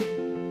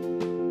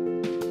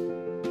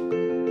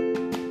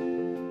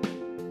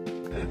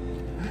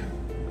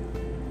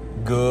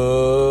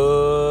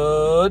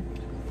Good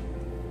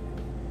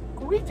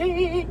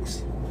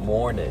Greetings.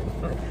 morning.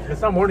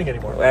 It's not morning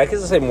anymore. Well, I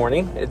guess I say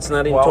morning. It's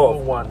not even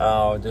 12. 12:01.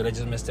 Oh, dude, I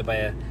just missed it by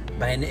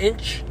an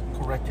inch.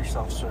 Correct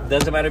yourself, sir.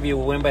 Doesn't matter if you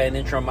win by an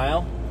inch or a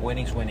mile.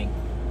 Winning's winning.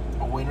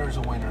 A winner is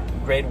a winner.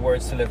 Great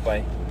words to live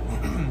by.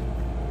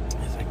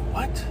 He's like,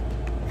 what?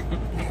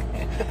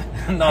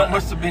 No, I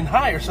must have been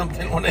high or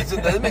something when I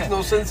said that. It makes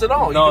no sense at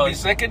all. No. You could be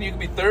second, you could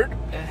be third.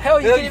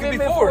 hell, you Yeah, can't even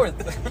be fourth.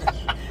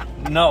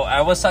 No, I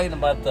was talking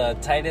about the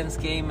Titans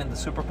game in the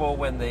Super Bowl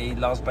when they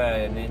lost by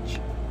an inch.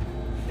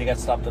 They got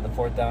stopped at the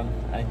fourth down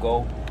and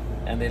goal,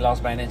 and they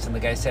lost by an inch. And the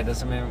guy said,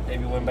 "Doesn't matter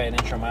if you win by an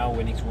inch or a mile,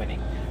 winning's winning."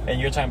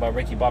 And you're talking about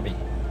Ricky Bobby.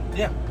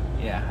 Yeah.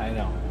 Yeah, I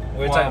know.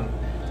 We're Well, talking.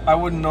 I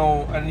wouldn't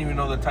know. I didn't even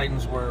know the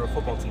Titans were a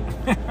football team.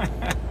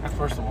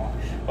 First of all,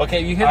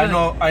 Okay, you hear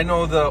I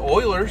know the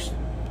Oilers.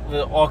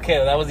 Okay,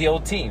 that was the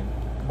old team.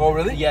 Oh,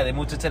 really? Yeah, they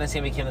moved to Tennessee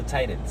and became the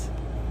Titans.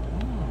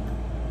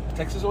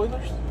 Texas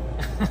Oilers.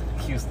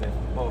 Houston.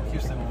 Oh,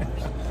 Houston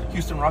Oilers.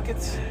 Houston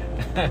Rockets.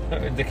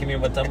 The Kimi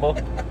Mutombo.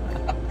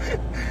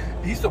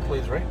 He still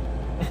plays, right?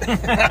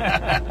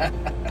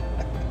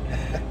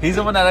 He's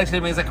the one that actually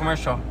makes a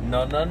commercial.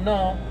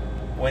 No.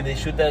 When they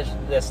shoot that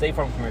State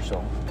Farm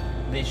commercial,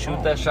 they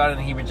shoot that shot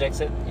and he rejects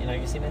it.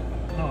 You seen it?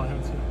 No, I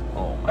haven't seen it.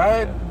 Oh,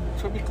 I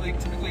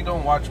typically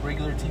don't watch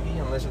regular TV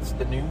unless it's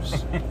the news.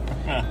 okay.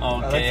 I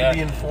like to be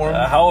informed.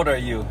 How old are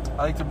you?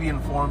 I like to be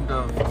informed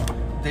of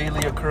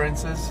daily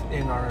occurrences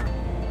in our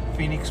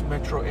Phoenix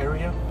metro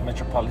area,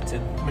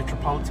 metropolitan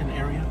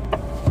area.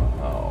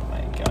 Oh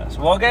my gosh.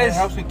 Well, It guys.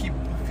 helps me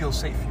feel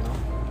safe,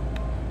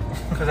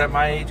 Because at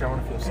my age, I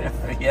want to feel safe.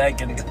 Yeah, I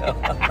can tell.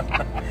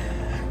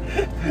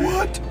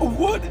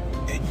 What?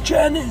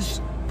 Janice,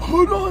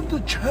 put on the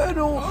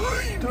channel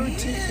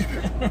 13.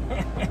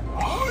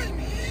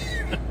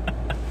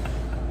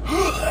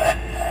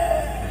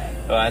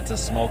 Oh, that's a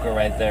smoker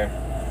right there.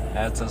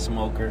 That's a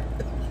smoker.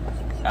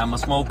 I'm a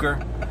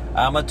smoker.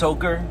 I'm a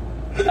toker.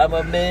 I'm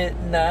a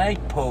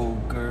midnight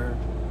poker.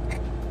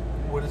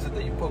 What is it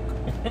that you poke?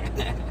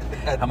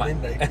 At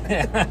midnight.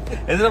 Isn't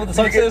that what the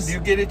song says? Do you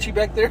get itchy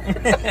back there?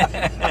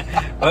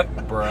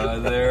 What,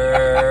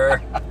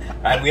 brother?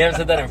 We haven't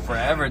said that in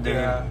forever, dude.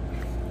 Yeah.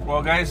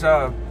 Well, guys,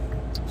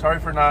 sorry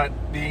for not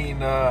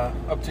being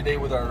up to date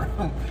with our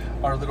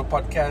little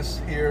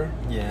podcast here.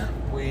 Yeah.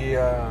 We,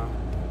 I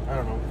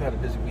don't know, we've had a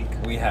busy week.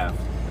 We have.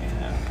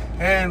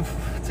 And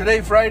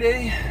today,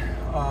 Friday,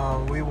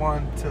 we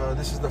want,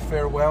 this is the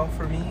farewell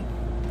for me,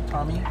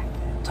 Tommy.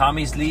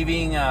 Tommy's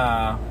leaving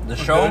the For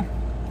show. good.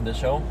 The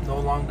show. No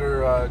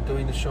longer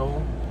doing the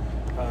show.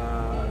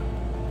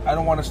 I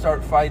don't want to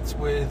start fights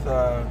with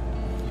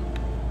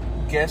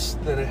guests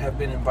that have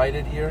been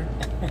invited here.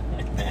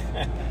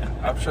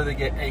 I'm sure they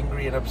get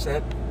angry and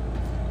upset.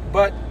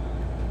 But,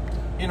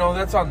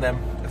 that's on them.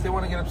 If they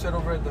want to get upset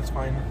over it, that's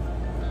fine.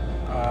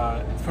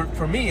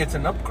 For me, it's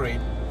an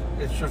upgrade.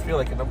 It should feel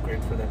like an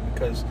upgrade for them.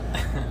 Because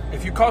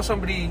if you call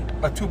somebody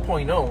a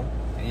 2.0...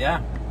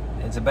 Yeah.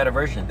 It's a better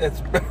version. It's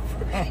better.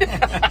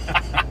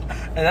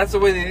 And that's the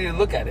way they need to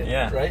look at it.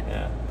 Yeah. Right?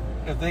 Yeah.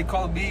 If they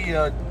call me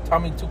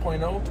Tommy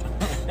 2.0,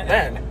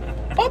 man,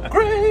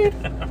 upgrade!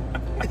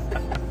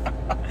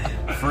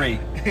 Free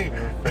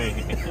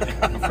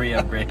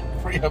upgrade.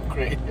 Free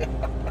upgrade.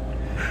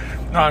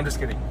 No, I'm just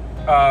kidding.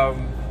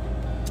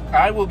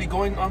 I will be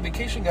going on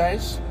vacation,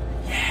 guys.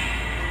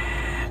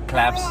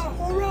 Claps.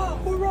 Hurrah,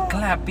 hurrah.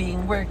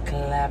 Clapping. We're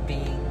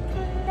clapping.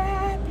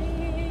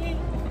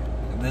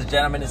 This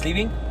gentleman is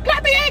leaving.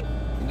 Clapping.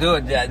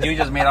 Dude, you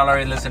just made all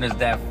our listeners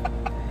deaf.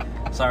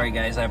 Sorry,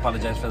 guys. I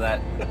apologize for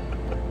that.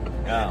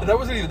 That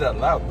wasn't even that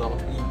loud, though.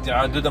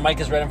 Dude, the mic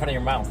is right in front of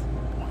your mouth.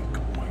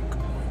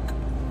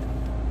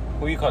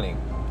 Who are you calling?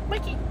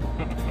 Mikey.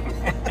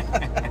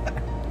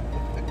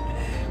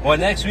 Well,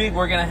 next week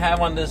we're going to have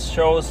on this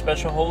show a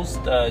special host,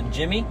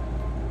 Jimmy.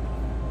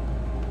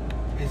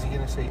 Is he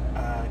going to say,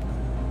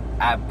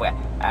 Abwe.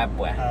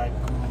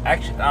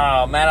 Actually,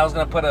 oh man, I was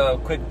going to put a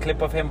quick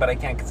clip of him, but I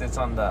can't because it's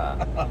on the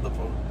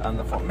on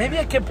the phone? Maybe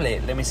I can play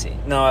it. Let me see.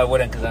 No, I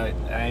wouldn't because I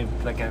have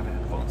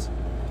headphones.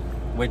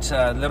 Which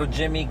little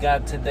Jimmy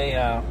got today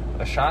a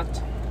shot,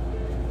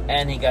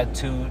 and he got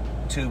 2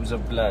 tubes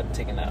of blood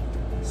taken out.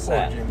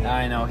 Sad. Poor Jimmy.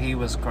 I know, he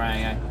was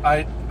crying.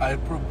 I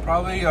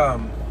probably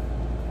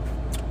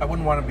I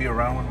wouldn't want to be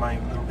around when my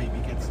little baby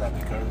gets that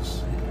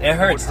because It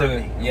hurts, would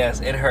hurt dude. me. Yes,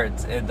 it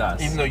hurts. It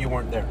does. Even though you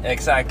weren't there.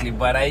 Exactly,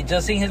 but I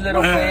just seen his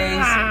little face.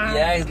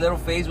 Yeah, his little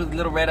face with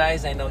little red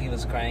eyes. I know he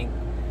was crying.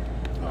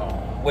 Oh.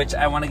 Which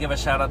I want to give a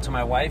shout out to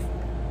my wife.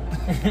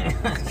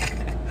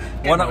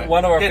 one of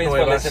our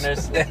faithful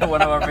listeners.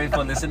 One of our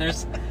faithful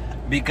listeners.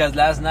 Because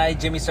last night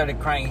Jimmy started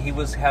crying. He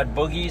had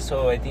boogies,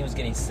 so I think he was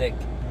getting sick.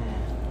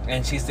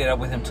 And she stayed up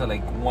with him till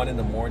like 1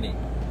 a.m,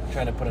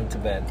 trying to put him to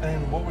bed.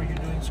 And what were you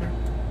doing, sir?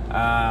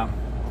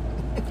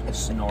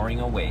 Snoring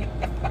away.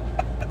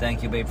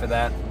 Thank you, babe, for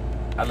that.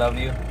 I love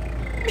you.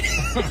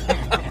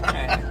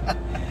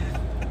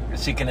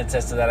 She can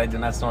attest to that. I do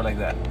not snore like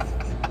that.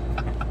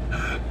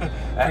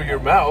 Through your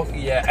mouth?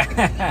 Yeah.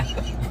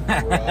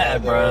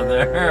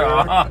 Brother.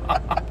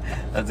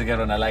 That's a good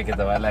one. I like it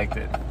though. I liked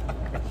it.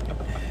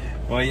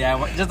 Well, yeah,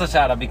 just a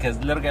shout out because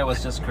little guy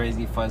was just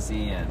crazy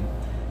fuzzy,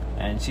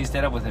 and she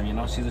stayed up with him. You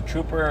know, she's a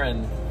trooper,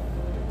 and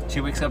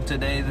she wakes up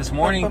this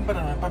morning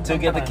to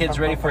get the kids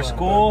ready for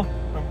school.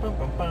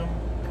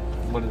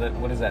 What is that?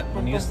 What is that?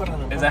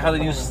 Is that how the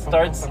news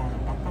starts?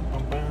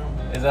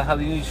 Is that how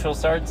the news show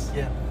starts?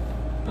 Yeah.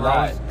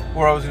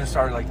 Where I was gonna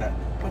start like that.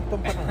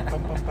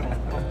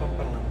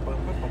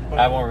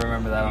 I won't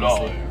remember that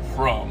honestly. Live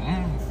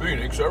from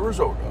Phoenix,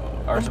 Arizona.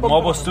 Our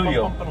mobile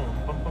studio.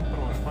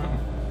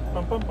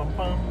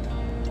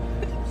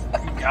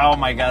 Oh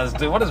my gosh,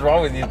 dude, what is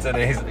wrong with you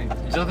today? Just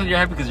because you're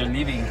happy because you're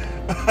leaving.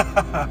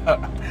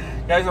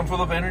 Guys, I'm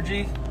full of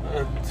energy.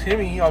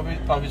 Timmy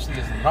obviously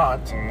is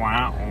not.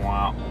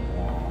 Wow.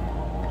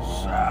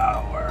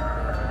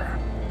 Sour.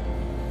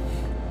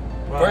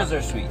 Well, Birds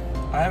are sweet.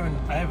 I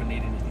haven't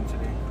eaten anything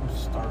today. I'm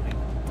starving.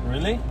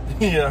 Really?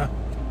 Yeah.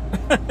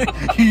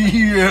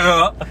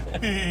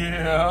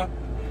 Yeah.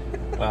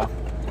 Well,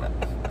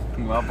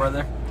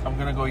 brother. I'm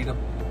gonna go eat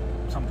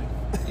something.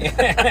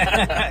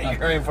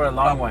 You're in for a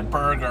long one.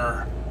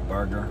 Burger.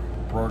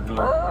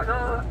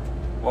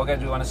 Well, guys,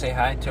 we want to say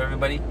hi to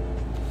everybody.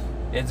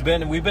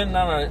 We've been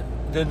on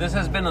this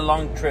has been a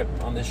long trip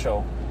on this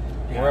show.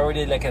 Yeah. We're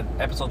already like at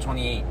episode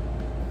 28.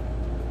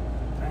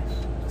 Nice.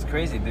 It's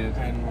crazy, dude.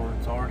 And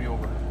it's already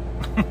over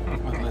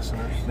with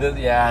listeners.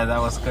 Yeah,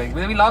 that was quick.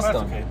 We lost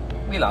them. Okay.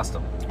 We lost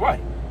them. Why?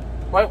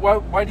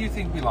 Why do you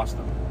think we lost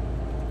them?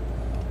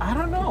 I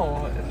don't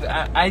know.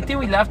 I think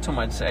we laugh too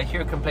much. I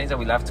hear complaints that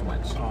we laugh too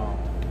much. Oh,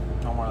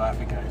 no more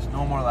laughing, guys.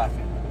 No more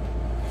laughing.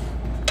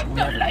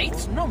 No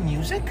lights, no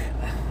music.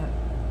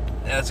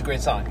 Yeah, that's a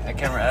great song. I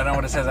can't remember. I don't know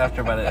what it says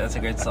after, but that's a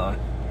great song.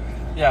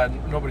 Yeah,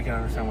 nobody can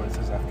understand what it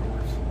says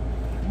afterwards.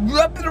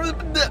 No,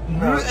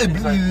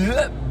 it's like,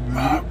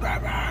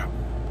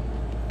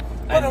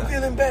 but I'm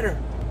feeling better.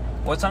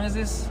 What song is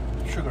this?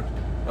 Sugar.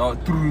 Oh,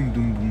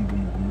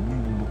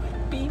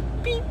 beep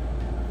beep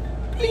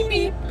beep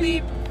beep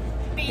beep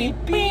beep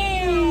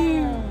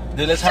beep.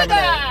 Dude, let's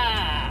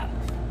harmonize.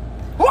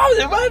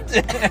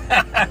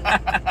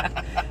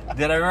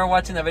 Dude, I remember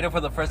watching that video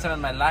for the first time in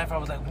my life. I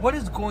was like, "What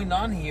is going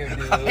on here,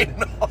 dude?" I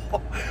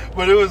know,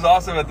 but it was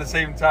awesome at the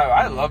same time.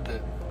 I loved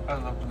it. I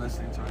loved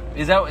listening to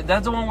it.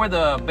 That's the one where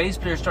the bass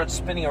player starts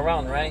spinning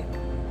around, right?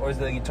 Or is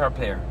it the guitar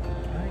player? I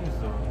think it's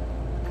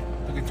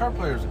the guitar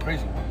player is a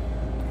crazy one.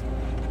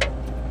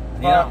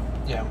 Yeah.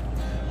 Yeah.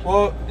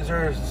 Well, is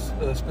there a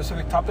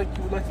specific topic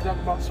you would like to talk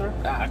about, sir?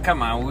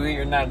 Come on,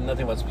 we're not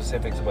nothing but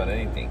specifics about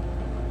anything.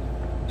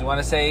 Do you want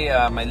to say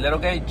my little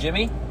guy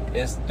Jimmy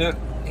is? Dude,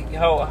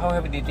 how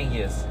heavy do you think he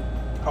is?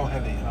 How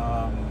heavy?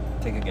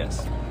 Take a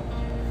guess.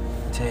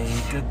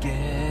 Take a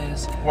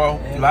guess. Well,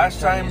 last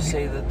time you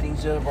say the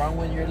things are wrong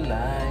when you're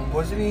lying.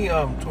 Wasn't he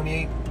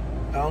 28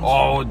 pounds?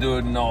 Oh,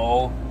 dude,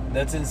 no,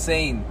 that's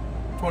insane.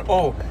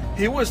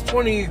 He was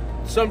 20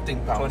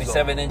 something pounds.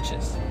 27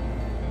 inches.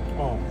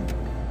 Oh.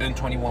 And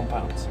 21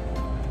 pounds.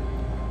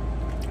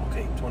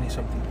 Okay, 20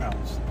 something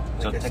pounds.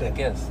 So take a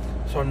guess.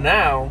 So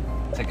now,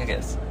 take a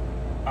guess.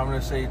 I'm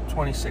gonna say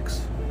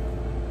 26.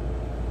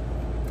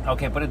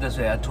 Okay, put it this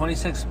way: at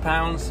 26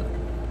 pounds,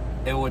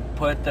 it would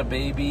put the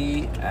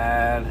baby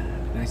at,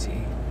 let me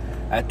see,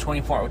 at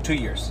 24, 2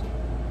 years.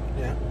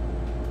 Yeah.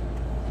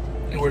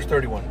 He weighs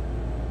 31.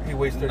 He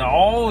weighs 31.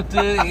 No,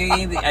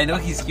 dude. I know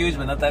he's huge,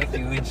 but not that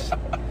huge.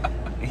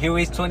 He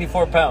weighs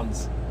 24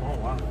 pounds. Oh,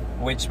 wow.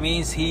 Which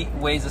means he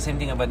weighs the same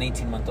thing of an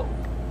 18-month-old.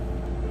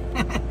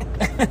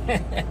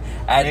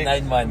 At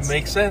 9 months.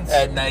 Makes sense.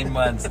 At 9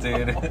 months,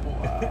 dude.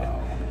 Wow.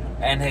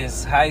 And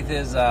his height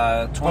is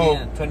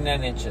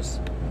 29 inches.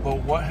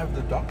 But what have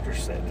the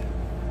doctors said?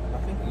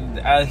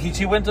 Nothing?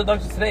 She went to the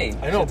doctor today.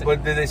 I know,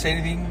 but did they say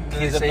anything?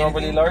 He's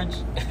abnormally large?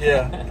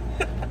 Yeah.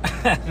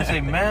 They say,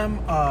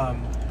 ma'am,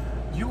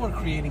 you are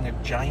creating a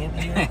giant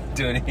here.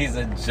 Dude, he's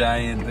a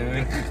giant,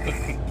 dude.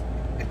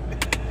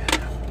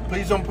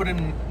 Please don't put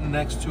him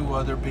next to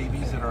other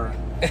babies that are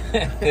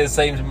the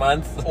same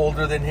month,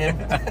 older than him.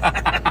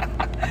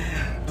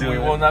 Dude. We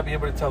will not be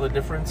able to tell the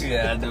difference.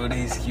 Yeah, dude,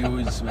 he's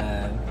huge,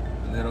 man.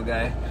 Little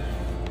guy.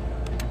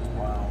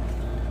 Wow.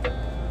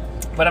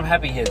 But I'm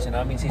happy he is, you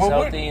know. I mean, he's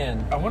healthy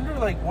and. I wonder,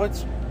 like,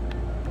 does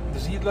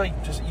he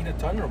like just eat a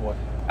ton or what?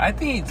 I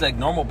think he's like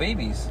normal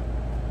babies.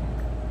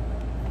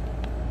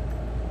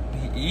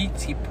 He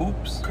eats, he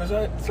poops. Because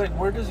it's like,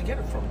 where does he get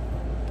it from?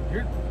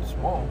 You're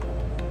small.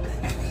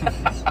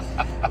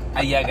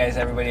 Yeah, guys,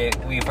 everybody,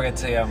 we forgot to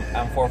say I'm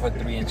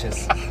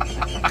 4'3".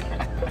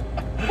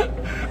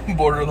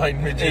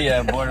 Borderline midget.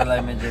 Yeah,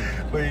 borderline midget.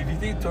 Wait, do you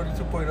think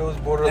 22.0 is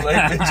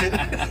borderline midget?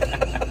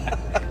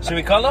 Should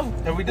we call him?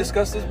 Have we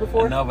discussed this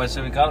before? No, but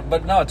should we call him?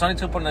 But no,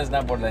 22.0 is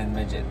not borderline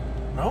midget.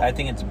 No? I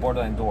think it's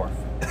borderline dwarf.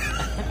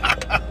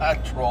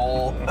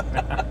 Troll.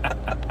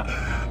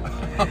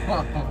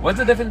 What's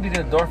the difference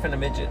between a dwarf and a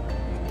midget?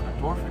 A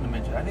dwarf and a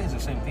midget. I think it's the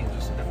same thing,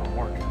 just a different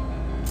word.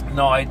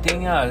 No, I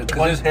think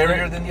one's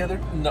hairier than the other.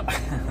 No,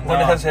 one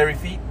that has hairy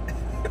feet.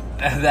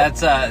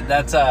 That's what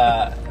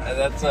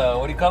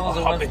do you call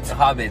those? Hobbits.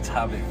 Hobbits.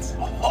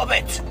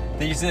 Hobbit.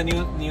 Did you see the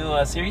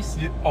new series?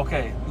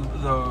 Okay,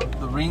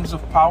 the Rings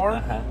of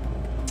Power.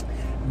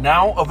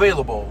 Now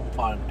available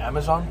on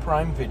Amazon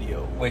Prime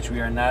Video. Which we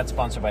are not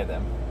sponsored by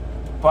them.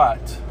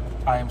 But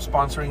I am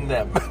sponsoring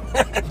them.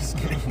 Just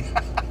kidding.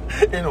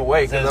 In a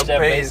way, because Jeff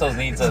paying. Bezos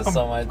needs us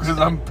so much. Because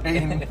I'm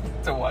paying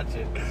to watch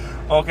it.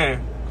 Okay,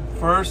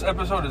 first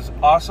episode is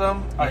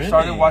awesome. Really? I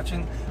started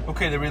watching.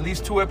 Okay, they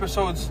released 2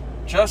 episodes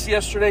just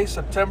yesterday,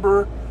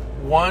 September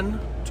 1,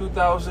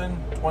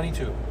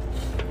 2022.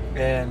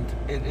 And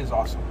it is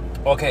awesome.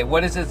 Okay,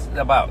 what is this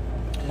about?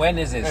 When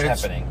is this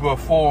happening?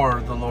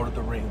 Before the Lord of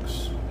the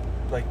Rings.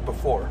 Like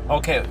before.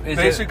 Okay,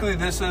 basically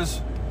this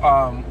is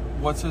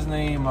what's his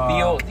name?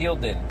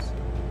 Theoden.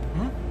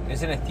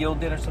 Isn't it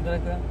Theoden or something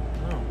like that?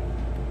 No.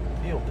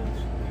 Theoden.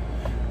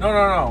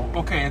 No.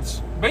 Okay,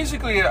 it's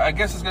basically, I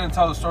guess it's going to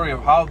tell the story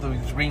of how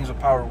these Rings of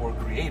Power were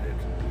created.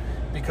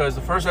 Because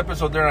the first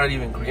episode, they're not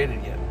even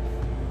created yet.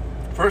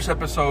 First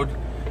episode,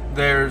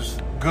 there's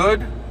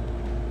good,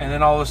 and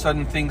then all of a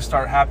sudden things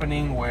start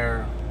happening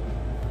where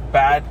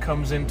bad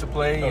comes into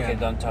play. Okay, and,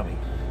 don't tell me.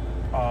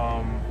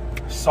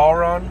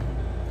 Sauron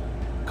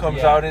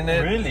comes out in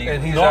it. Really?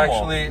 And he's Normal.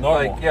 actually,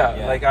 Normal.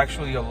 like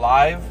actually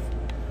alive.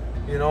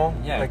 You know?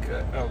 Yeah. Like,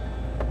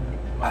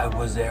 I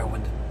was there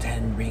when the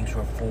 10 rings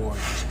were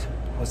forged.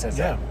 What's that?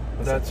 yeah.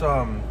 That's,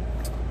 I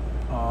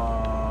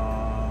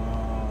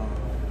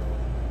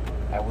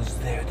was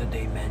there the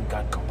day men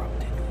got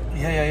corrupted.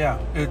 Yeah.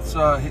 It's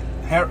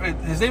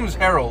his name is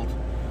Harold.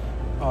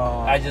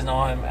 I just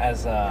know him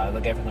as the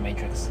guy from The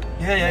Matrix.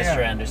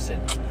 Mr. Anderson.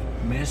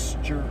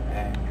 Mr.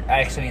 Anderson.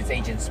 Actually, it's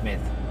Agent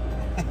Smith.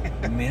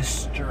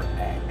 Mr.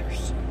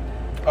 Anderson.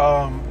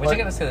 Which I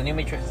gotta say, the new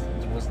Matrix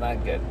was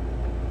not good.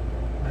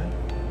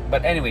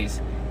 But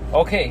anyways,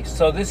 okay,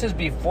 so this is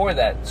before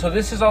that. So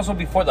this is also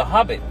before The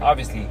Hobbit,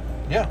 obviously.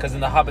 Yeah. Because in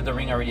The Hobbit, the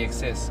ring already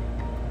exists.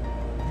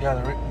 Yeah,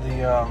 the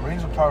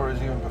Rings of Power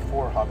is even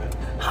before Hobbit.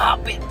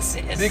 Hobbit,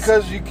 sis.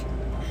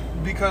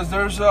 Because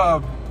there's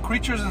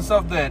creatures and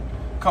stuff that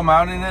come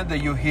out in it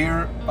that you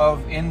hear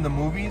of in the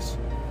movies,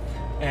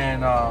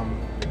 and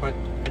but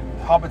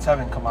Hobbits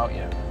haven't come out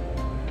yet.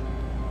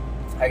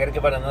 I gotta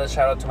give out another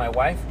shout out to my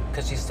wife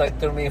because she stuck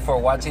through me for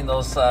watching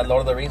those Lord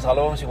of the Rings, all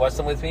of them. She watched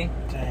them with me.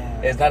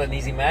 Damn. It's not an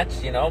easy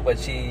match, you know, but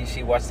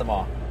she watched them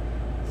all.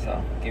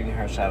 So giving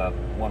her a shout out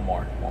one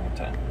more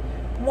time.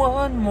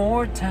 One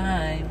more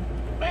time.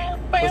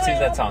 Who sings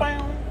that song?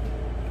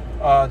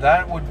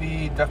 That would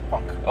be Daft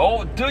Punk.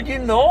 Oh, dude, you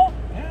know?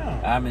 Yeah.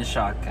 I'm in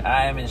shock.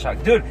 I am in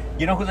shock. Dude,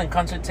 you know who's in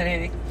concert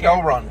today?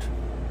 Elrond.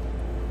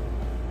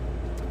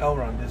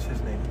 Elrond is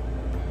his name.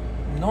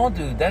 No,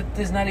 dude, that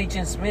is not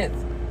Agent Smith.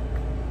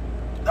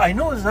 I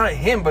know it's not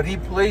him, but he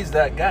plays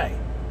that guy.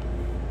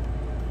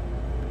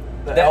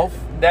 The elf?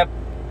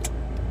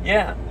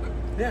 Yeah.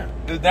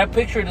 Dude, that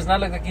picture does not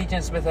look like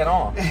Agent Smith at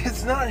all.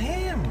 It's not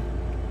him.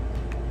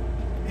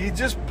 He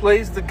just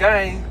plays the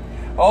guy.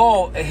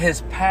 Oh,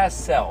 his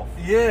past self.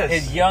 Yes.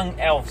 His young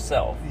elf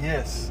self.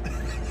 Yes.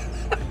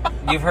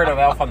 You've heard of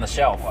Elf on the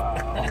Shelf.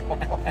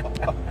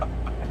 Wow.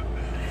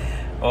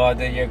 Oh,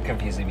 dude, you're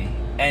confusing me.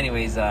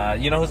 Anyways,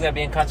 you know who's gonna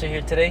be in concert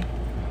here today?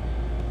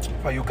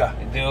 Fayuca.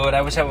 Dude,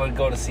 I wish I would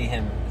go to see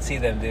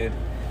them, dude.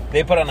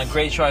 They put on a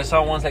great show. I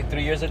saw once like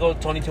 3 years ago.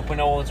 Tony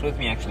 2.0 was with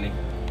me, actually.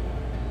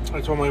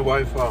 I told my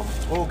wife,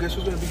 guess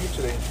who's going to be here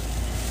today?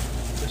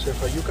 I said,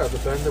 Fayuca, the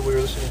band that we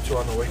were listening to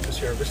on the way to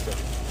Sierra Vista.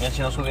 And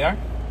she knows who they are?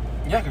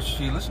 Yeah, because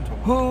she listened to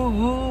them.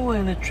 Who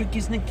and the tricky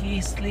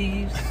sneaky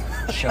sleeves.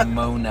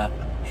 Shamona.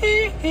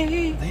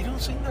 They don't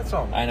sing that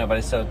song. I know, but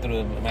I still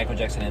threw Michael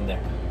Jackson in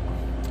there.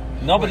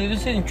 No, but they do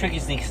sing Tricky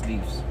Sneaky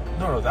Sleeves.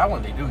 No, that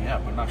one they do, yeah,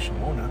 but not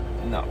Shamona.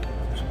 No.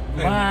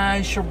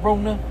 My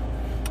Sharona.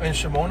 And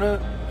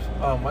Shamona,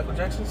 Michael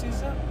Jackson sees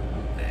that?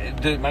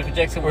 Dude, Michael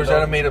Jackson. Or is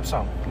that a made-up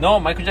song? No,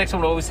 Michael Jackson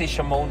would always say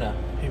Shamona.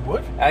 He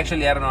would?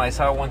 Actually, I don't know. I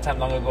saw it one time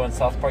long ago in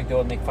South Park. They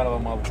would make fun of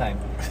him all the time.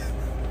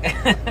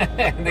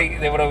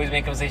 they would always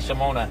make him say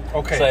Shamona.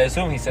 Okay. So I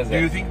assume he says that.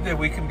 Do you think that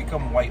we can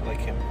become white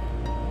like him?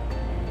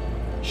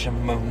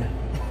 Shamona.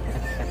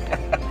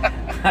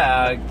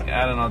 I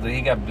don't know, dude.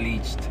 He got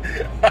bleached.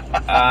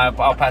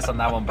 I'll pass on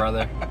that one,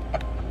 brother.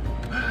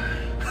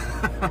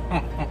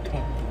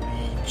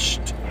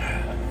 Bleached.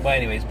 But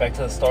anyways, back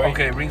to the story.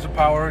 Okay, Rings of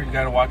Power. You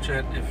gotta watch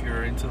it if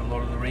you're into the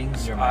Lord of the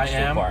Rings. Your mic's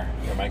too far.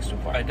 Your mic's too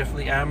far. I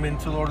definitely am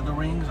into Lord of the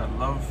Rings. I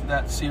love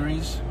that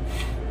series.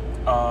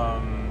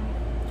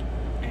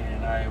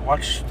 And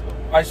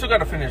I still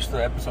gotta finish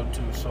the episode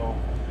 2, so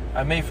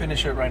I may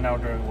finish it right now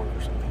during work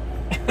or something.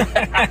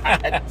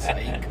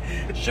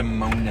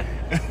 Shimona.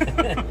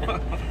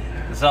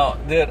 So,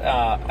 dude,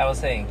 I was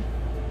saying,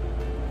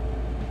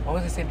 what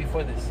was I saying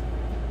before this?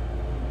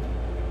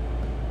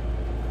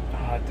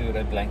 Ah, dude,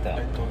 I blanked out.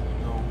 I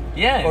don't know.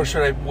 Yeah. Or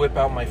should I whip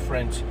out my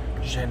French?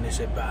 Je ne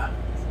sais pas.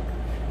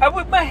 I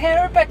whip my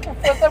hair back and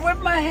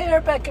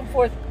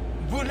forth.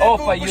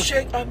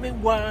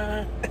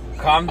 Fayuca.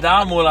 Calm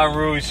down, Moulin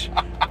Rouge.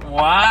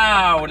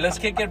 Wow, let's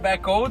kick it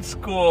back old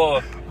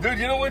school. Dude,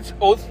 you know what's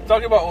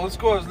talking about old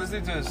school? I was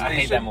listening to a station. I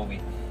hate that movie.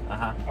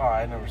 Oh,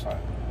 I never saw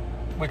it.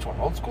 Which one?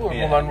 Old school or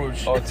Yeah. Moulin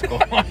Rouge? Old school.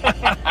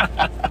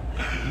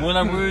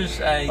 Moulin Rouge.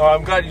 Oh,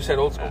 I'm glad you said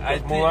old school.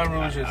 Moulin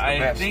Rouge is the I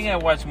best. think I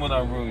watched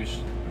Moulin Rouge.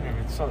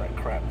 It's all that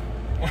crap.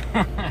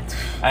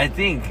 I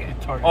think.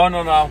 Oh no,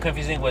 I'm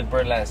confusing with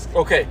Burlesque.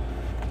 Okay.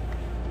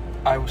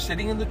 I was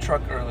sitting in the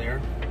truck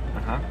earlier,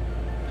 Uh-huh.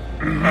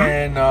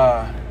 and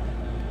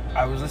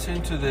I was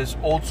listening to this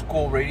old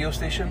school radio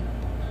station.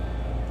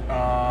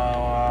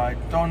 I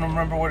don't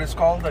remember what it's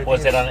called.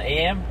 Was it on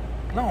AM?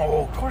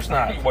 No, of course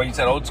not. Well, you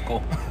said old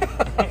school.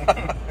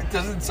 It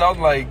doesn't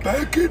sound like.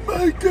 Back in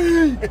my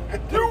day,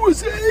 there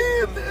was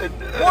AM and...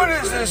 What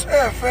is this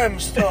FM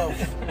stuff?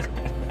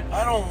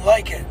 I don't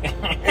like it.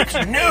 It's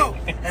new,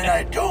 and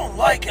I don't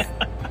like it.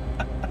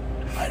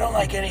 I don't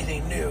like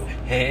anything new.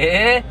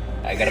 Hey,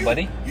 I got a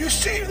buddy. You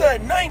see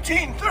that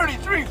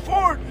 1933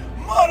 Ford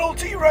Model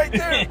T right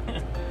there?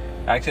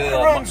 Actually, It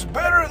runs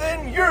better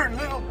than your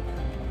little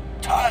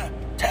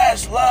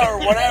Tesla or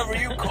whatever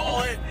you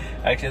call it.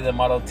 Actually, the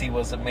Model T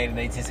was made in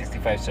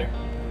 1865, sir.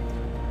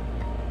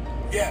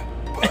 Yeah,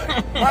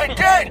 but my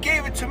dad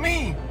gave it to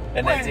me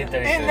In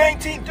 1933. in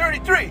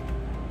 1933.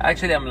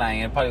 Actually, I'm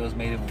lying. It probably was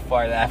made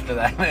far after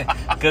that.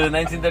 Because in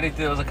 1932,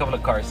 there was a couple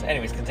of cars.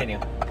 Anyways, continue.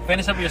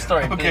 Finish up your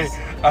story, Okay, please.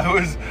 I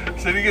was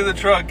sitting in the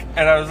truck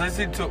and I was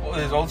listening to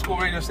this old school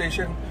radio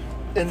station.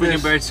 And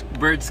Freaking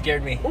birds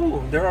scared me.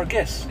 Ooh, there are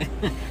guests.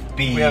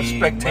 Be We have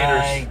spectators.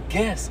 my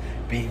guest.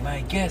 Be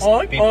my guest.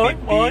 Mine, Beep, mine,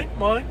 beep, mine, beep.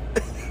 mine.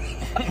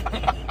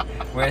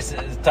 We're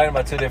talking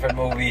about two different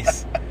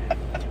movies.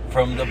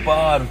 From the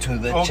bottom to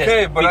the chest.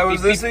 Okay, but I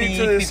was listening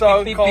to this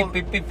song called by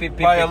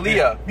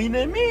Aaliyah.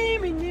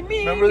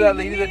 Remember that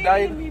lady that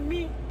died?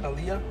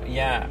 Aaliyah?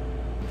 Yeah.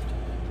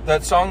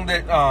 That song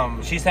that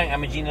She sang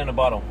I'm a Genie in a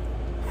Bottle.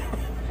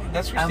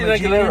 that's I'm Christina a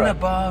genie in a Aguilera.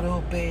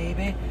 bottle,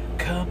 baby.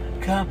 Come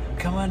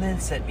on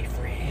and set me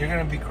free. You're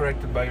gonna be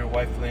corrected by your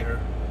wife later,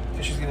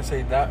 because she's gonna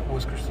say that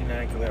was Christina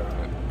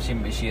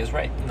Aguilera, She is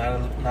right. not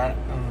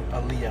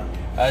Aaliyah.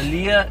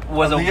 Aaliyah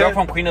was a Aaliyah- girl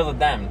from Queen of the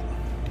Damned.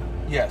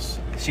 Yes,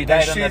 She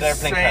died And on that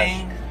airplane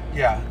crash.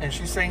 Yeah, and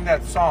she sang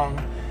that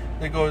song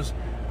that goes,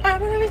 "I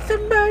wanna be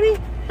somebody."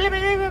 Blah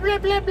blah blah blah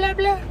blah blah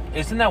blah.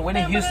 Isn't that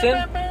Whitney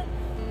Houston?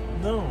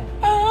 No.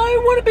 I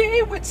want to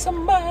be with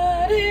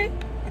somebody.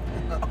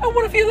 I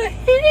want to feel the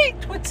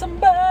heat with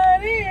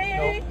somebody.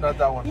 Nope, not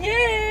that one.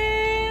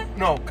 Yeah.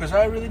 No, because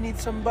I really need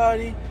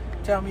somebody.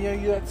 Tell me, are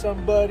you that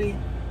somebody?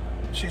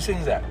 She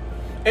sings that.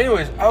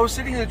 Anyways, I was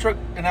sitting in the truck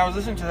and I was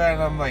listening to that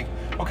and I'm like,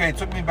 okay, it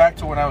took me back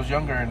to when I was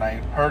younger and I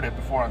heard it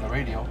before on the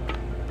radio.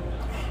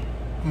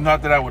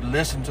 Not that I would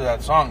listen to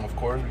that song, of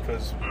course,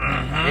 because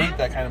I hate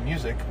that kind of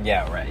music.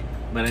 Yeah, right.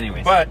 But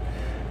anyways, But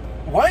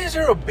why is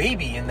there a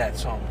baby in that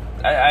song?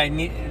 I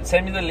need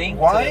send me the link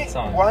to Why? that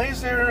song. Why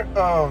is there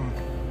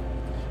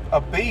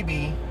a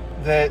baby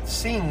that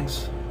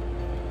sings?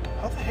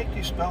 How the heck do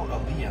you spell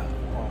Aaliyah?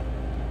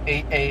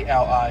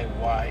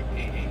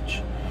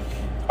 Aaliyah.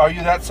 Are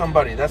you that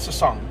somebody? That's the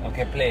song.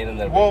 Okay, play it a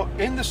little Well,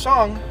 in the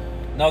song, bit.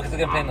 No, because they're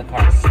gonna play in the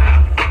car.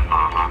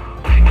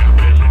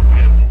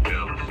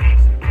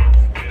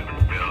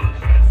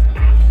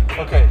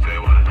 okay,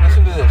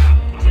 listen to this.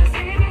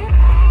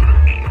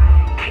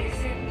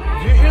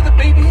 Do you hear the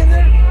baby in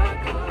there?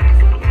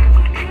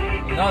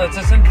 No, that's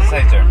a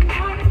synthesizer.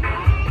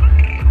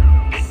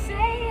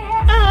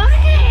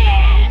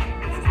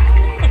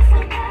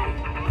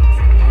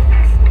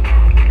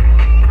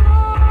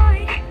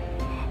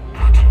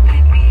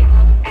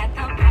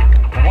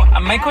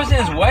 My question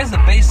is, why is the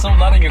bass so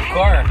loud in your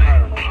car? I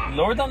don't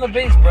know. Lower down the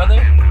bass, brother.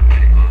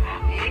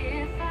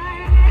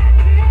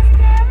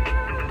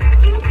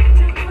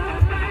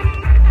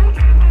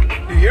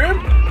 You hear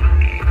him?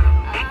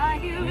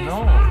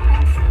 No.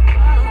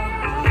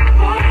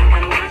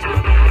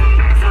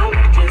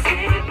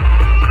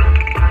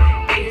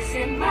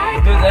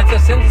 Dude, that's a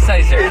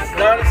synthesizer. It's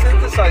not a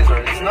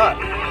synthesizer. It's not.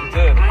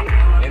 Dude,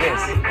 it is.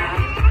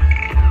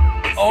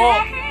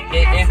 Oh,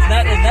 it's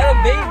not a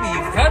baby.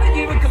 How did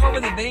you even come up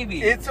with a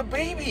baby? It's a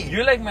baby.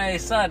 You're like my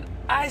son.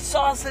 I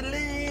saw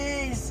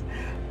Celeste.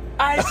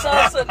 I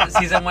saw Celeste.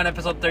 Season 1,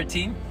 episode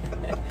 13.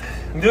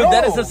 Dude,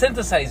 that is a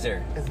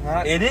synthesizer. It's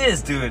not. It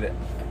is, dude.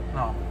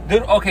 No.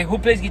 Dude, okay, who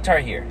plays guitar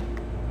here?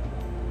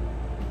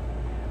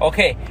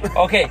 Okay.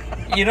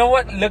 You know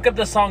what? Look up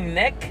the song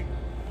Neck,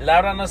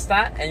 Laura no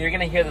está, and you're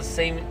gonna hear the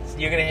same.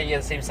 You're gonna hear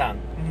the same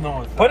sound.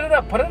 No, it's Put it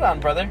up. Put it on,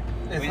 brother.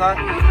 It's not.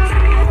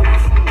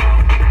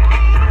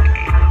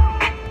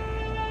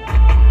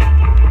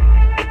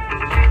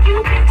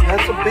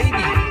 That's a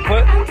baby.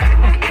 Put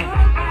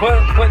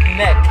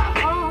Neck.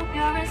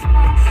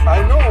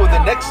 I know the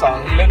next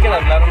song. Look it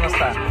up. Laura no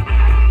está.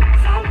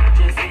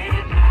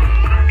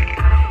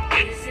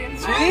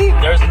 See?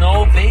 There's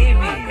no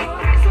baby.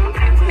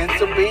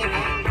 It's a baby.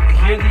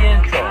 Hear the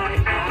intro.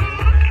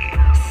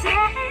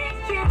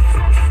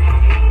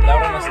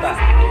 Laura no está.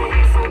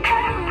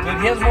 Dude,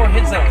 he has more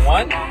hits than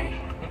one.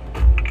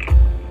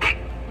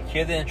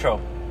 Hear the intro.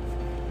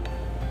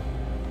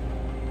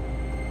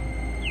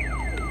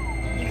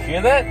 You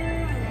hear that?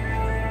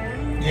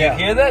 Yeah.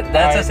 Hear that?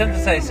 That's a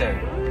synthesizer.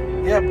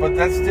 Yeah, but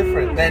that's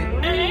different. Then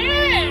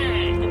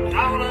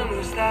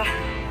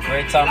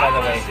Great song, by the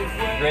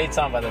way. Great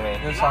song, by the way.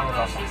 This song is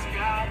awesome.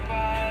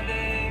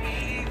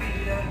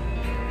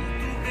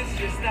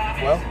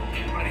 Well,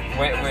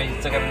 Wait,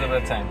 you took a little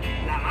bit of time.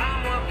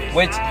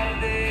 Which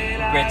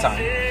great song.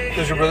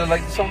 does your brother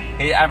like the song?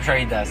 I'm sure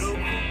he does.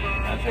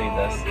 I'm sure he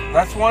does.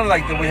 That's one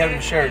like that we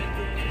haven't shared,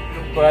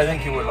 but I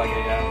think he would like it.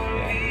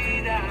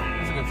 Yeah,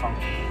 Yeah. it's a good song.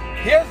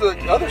 He has the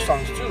other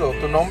songs too, though.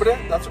 Tu Nombre,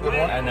 that's a good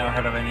one. I never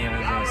heard of any of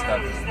his own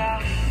stuff.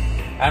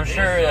 I'm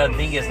sure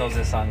Dingus knows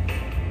this song.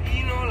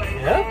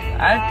 Yeah.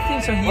 I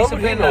think so. He used What to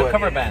would play he in know a it?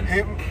 cover band.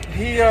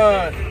 He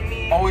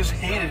always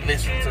hated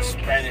listening to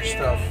Spanish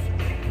stuff.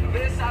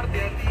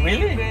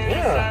 Really?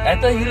 Yeah. I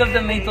thought he loved the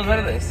Meitos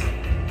Verdes.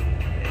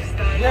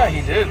 Yeah,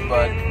 he did,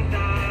 but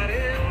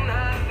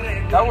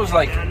that was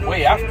like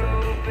way after.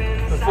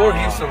 Before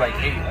he used to like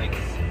hate like.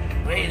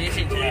 Wait,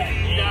 listen to that.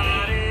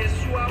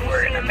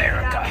 We're in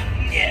America.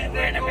 Yeah,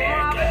 we're in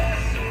America.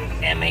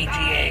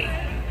 MAGA.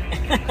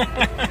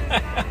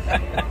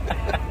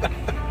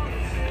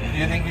 Do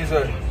you think he's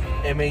a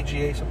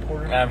MAGA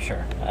supporter? I'm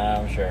sure.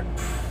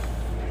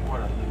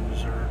 What a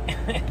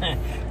loser.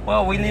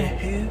 Well, we live.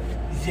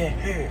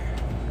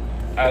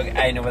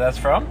 I know where that's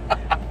from.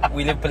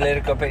 We leave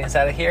political opinions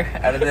out of here,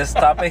 out of this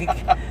topic.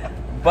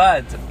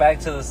 But back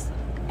to the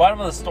bottom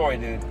of the story,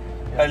 dude.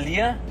 Yeah.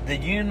 Aaliyah,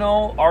 did you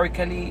know R.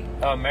 Kelly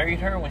married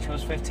her when she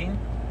was 15?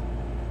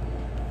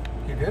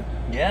 He did?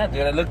 Yeah,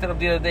 dude. I looked it up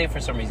the other day for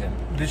some reason.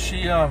 Did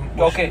she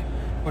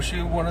was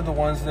she one of the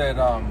ones that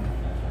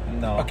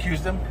No.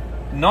 accused him?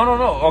 No.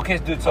 Okay,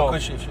 dude. How So,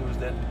 could she if she was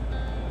dead?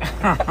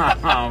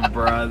 oh,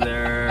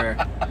 brother.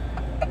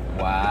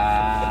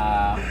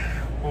 Wow.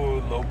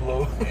 Oh, low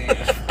blow.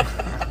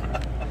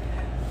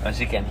 Oh,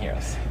 she can't hear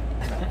us.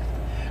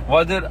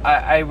 Well, dude,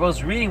 I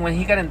was reading when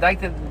he got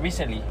indicted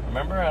recently.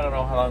 Remember? I don't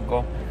know how long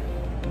ago.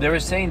 They were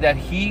saying that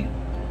he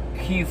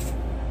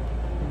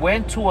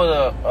went to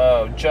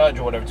a judge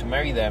or whatever to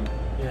marry them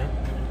Yeah.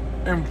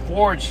 and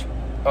forged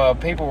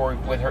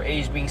paperwork with her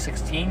age being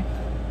 16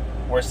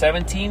 or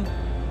 17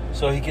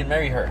 so he can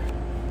marry her.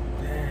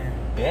 Damn.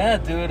 Yeah,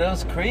 dude, that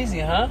was crazy,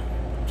 huh?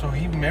 So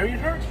he married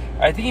her?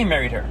 I think he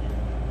married her.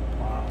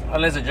 Wow.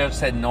 Unless the judge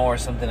said no or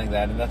something like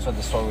that, and that's what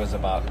the story was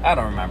about. I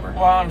don't remember.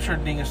 Well, I'm sure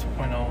Dingus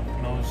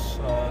 2.0 knows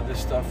this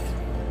stuff.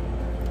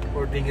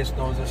 Or Dingus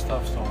knows this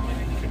stuff, so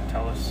maybe he can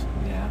tell us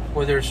Yeah.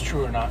 whether it's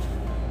true or not.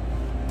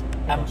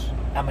 Who knows?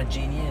 I'm a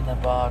genie in a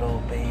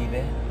bottle,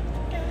 baby.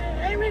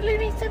 I really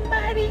need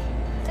somebody.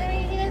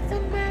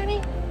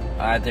 Somebody.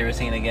 They were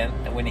singing again.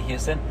 Whitney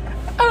Houston.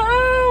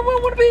 Oh,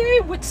 I want to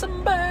be with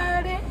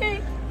somebody.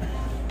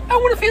 I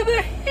want to feel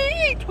the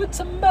heat with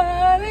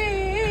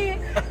somebody.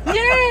 Yeah,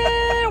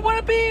 I want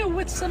to be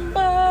with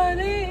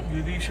somebody.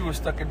 You think she was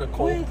stuck in the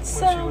cold when With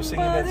she was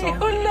singing that somebody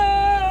song? who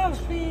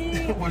loves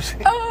me. Was she,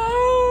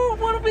 Oh,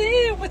 I want to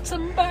be with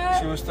somebody.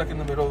 she was stuck in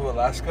the middle of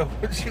Alaska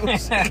when she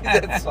was singing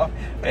that song.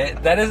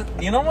 That is,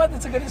 you know what?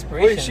 That's a good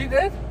inspiration. Wait, she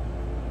dead?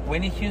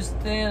 Whitney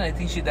Houston, I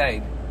think she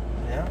died.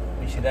 Yeah.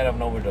 She died of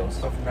an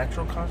overdose. Of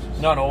natural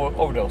causes? No,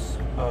 overdose.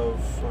 Of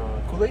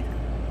Kool-Aid?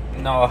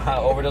 No,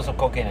 overdose of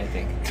cocaine, I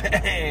think.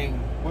 Dang.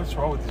 What's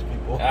wrong with these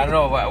people? I don't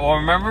know. Well,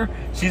 remember,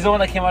 she's the one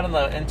that came out in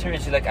the interview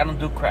and she's like, I don't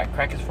do crack.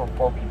 Crack is for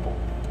poor people.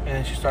 And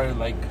then she started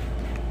like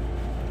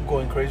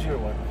going crazy or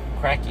what?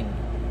 Cracking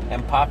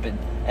and popping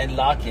and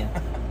locking.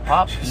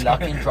 Pop,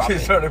 lock, and drop She it.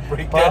 started Pop,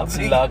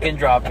 breakdancing. lock, and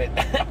drop it.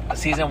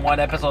 Season 1,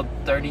 episode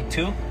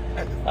 32.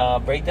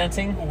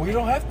 Breakdancing. We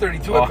don't have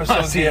 32 Oh,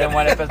 episodes season yet.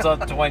 1,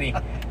 episode 20.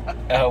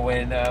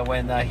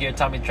 When here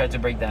Tommy tried to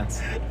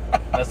breakdance.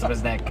 Messed up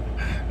his neck.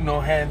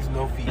 No hands,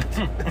 no feet.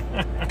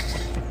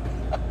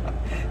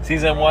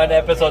 Season 1,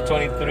 episode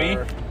 23.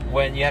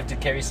 When you have to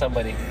carry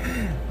somebody.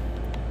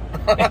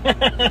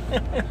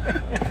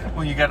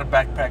 When you got a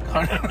backpack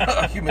on,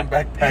 a human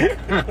backpack.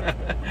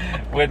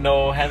 With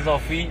no hands, no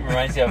feet.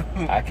 Reminds you of,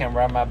 I can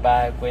ride my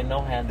bike with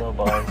no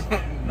handlebars.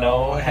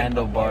 No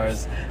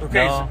handlebars.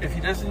 Okay, No. so if he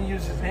doesn't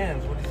use his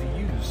hands, what does he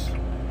use?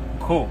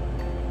 Cool.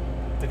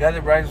 The guy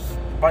that rides the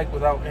bike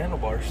without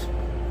handlebars.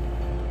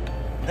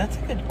 That's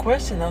a good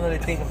question now that I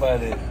think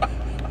about it.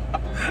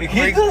 He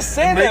Makes- does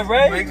say that,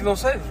 right? Makes no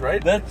sense,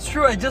 right? That's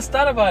true. I just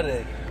thought about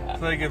it.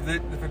 It's like if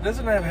it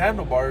doesn't have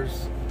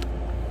handlebars,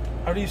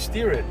 how do you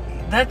steer it?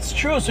 That's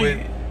true. So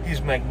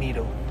He's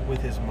Magneto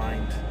with his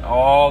mind.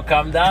 oh,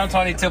 calm down,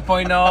 Tony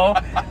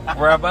 2.0.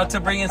 We're about to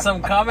bring in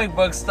some comic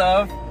book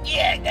stuff.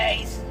 Yeah,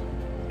 guys.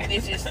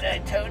 This is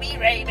Tony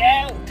right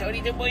now.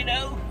 Tony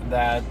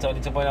 2.0. Tony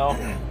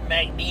 2.0.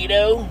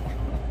 Magneto.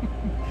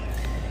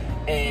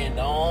 And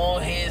all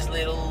his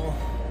little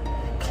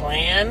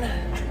clan.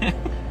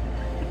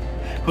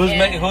 Who's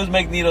Yeah. who's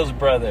Magneto's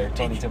brother?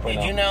 Tony Did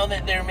 2.0. you know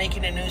that they're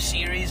making a new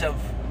series of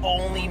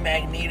only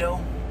Magneto?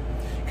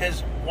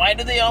 Because why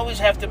do they always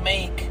have to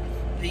make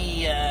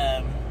the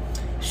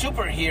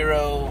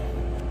superhero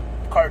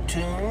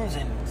cartoons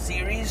and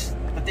series,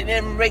 but they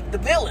never make the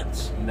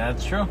villains?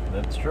 That's true.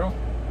 That's true.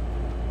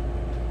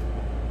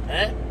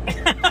 Huh?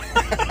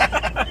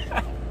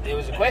 There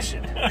was a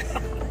question. Tony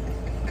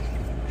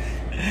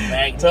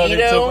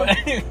Magneto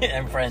 2.0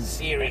 and friends.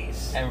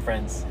 series. And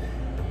friends.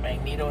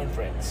 Magneto and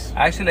Friends.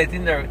 Actually, I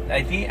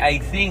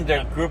think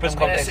their group is I'm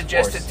called gonna X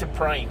suggest Force. it to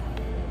Prime.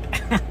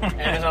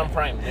 Amazon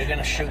Prime. They're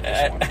gonna shoot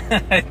this one.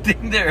 I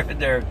think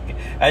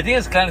I think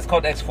its clan is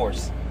called X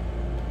Force.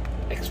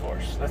 X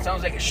Force. That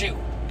sounds like a shoe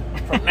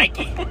from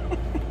Nike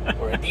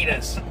or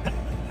Adidas.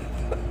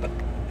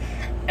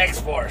 X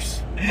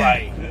Force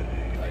by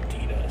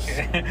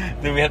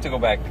Adidas. Dude, we have to go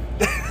back.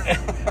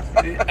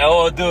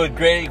 Oh, dude,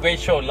 great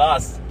show,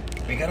 Lost.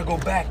 We gotta go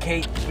back,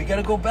 Kate. We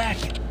gotta go back.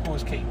 Who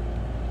was Kate?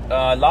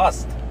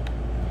 Lost.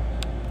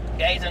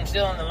 Guys, I'm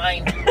still on the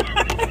line.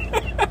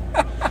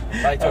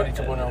 Bye, Tony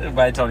 2.0.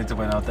 Bye, Tony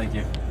 2.0. Thank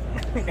you.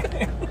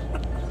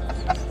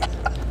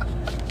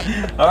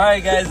 All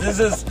right, guys. This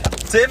is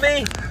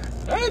Timmy.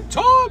 And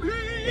Tommy!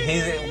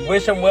 He's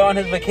wish him well on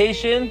his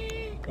vacation.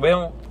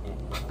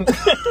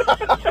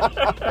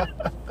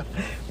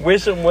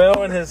 Wish him well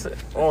on his.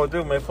 Oh,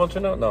 dude, my phone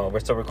turned out. No, we're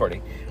still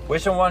recording.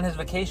 Wish him well on his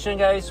vacation,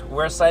 guys.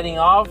 We're signing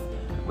off.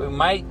 We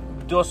might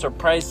do a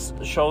surprise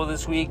show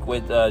this week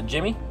with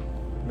Jimmy.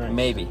 Nice.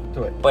 Maybe.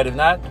 Do it. But if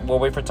not, we'll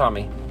wait for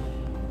Tommy.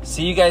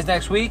 See you guys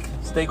next week.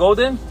 Stay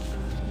golden.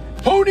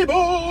 Pony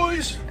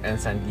Boys! And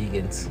San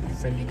Diegans.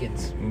 Send you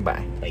kids.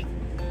 Bye. Bye.